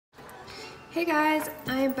Hey guys,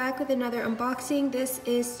 I am back with another unboxing. This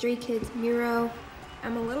is Stray Kids Miroh.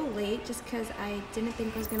 I'm a little late just because I didn't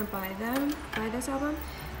think I was gonna buy this album,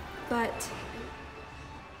 but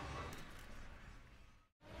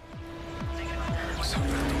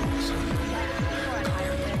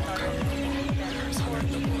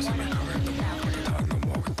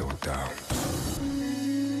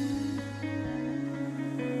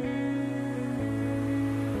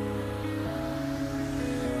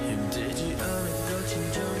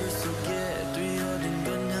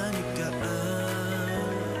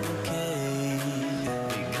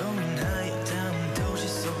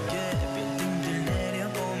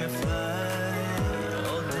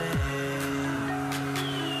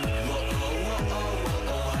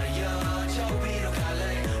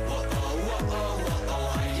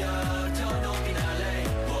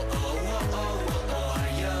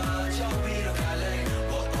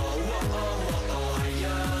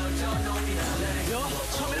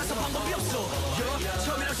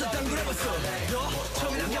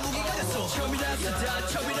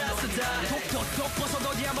독 벗어도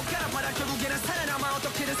어디 한번 깔아봐라. 결국에는 살아남아.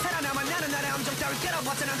 어떻게든 살아남아. 나는 나의 함정 따위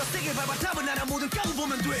깔아봤자 난 더 세게 밟아. 답은 나라 모든 까고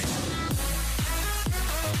보면 돼.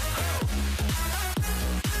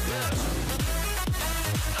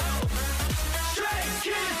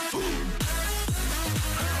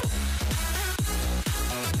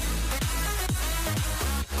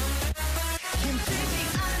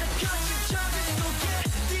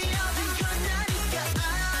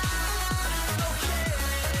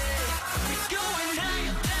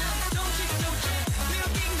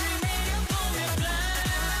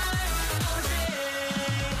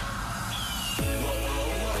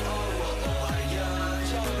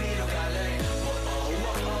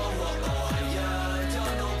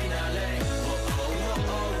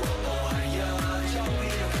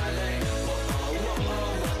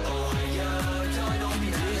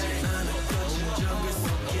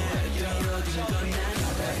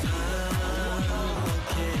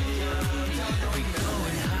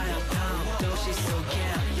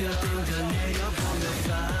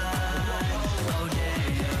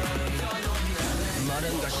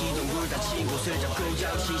 곳을 잡고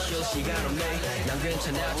잠시 쉴 시간 없네. 난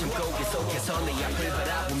괜찮아. 참고 계속해서 내 앞을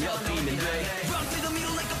바라보며 뛰면 돼. Run through the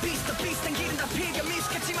middle like a beast. The beast 난 길은 다 피가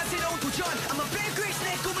미숙했지만 새로운 도전. I'm a big grace.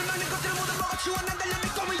 내 꿈을 막는 것들을 모두 먹어치워. 난 달려 내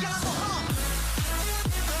꿈을 향하고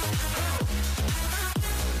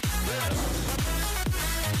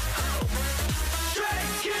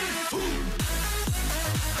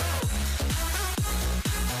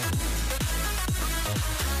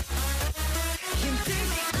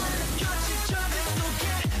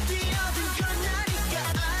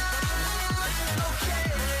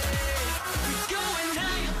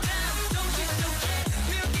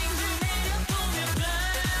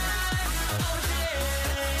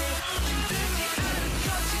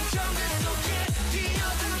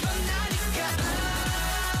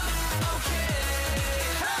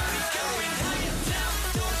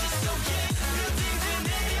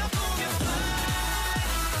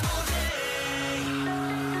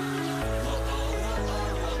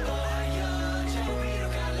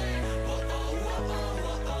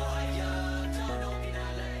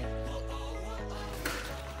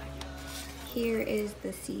here is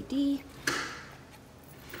the CD.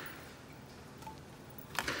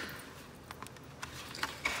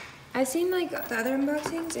 I've seen like the other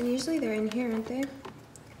unboxings and usually they're in here, aren't they?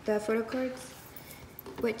 The photocards,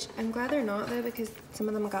 which I'm glad they're not though because some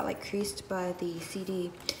of them got like creased by the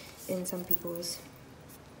CD in some people's.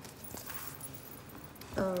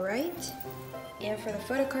 Alright, and for the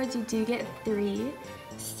photocards you do get 3.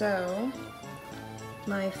 So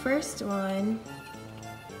my first one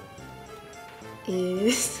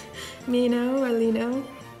is Miroh or Lino.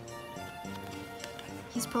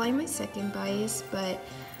 He's probably my second bias, but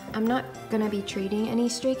I'm not gonna be trading any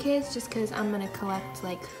Stray Kids just because I'm gonna collect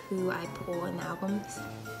like who I pull in the albums.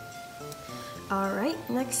 Alright,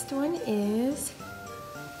 next one is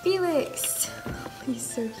Felix. He's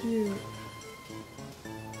so cute.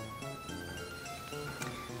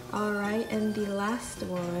 Alright, and the last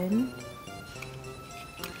one,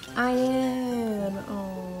 I am.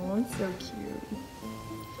 Oh, it's so cute.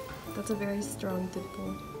 That's a very strong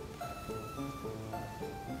dimple.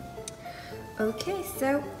 Okay,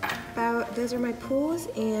 so those are my pulls,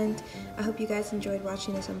 and I hope you guys enjoyed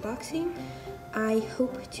watching this unboxing. I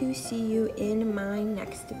hope to see you in my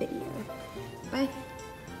next video. Bye.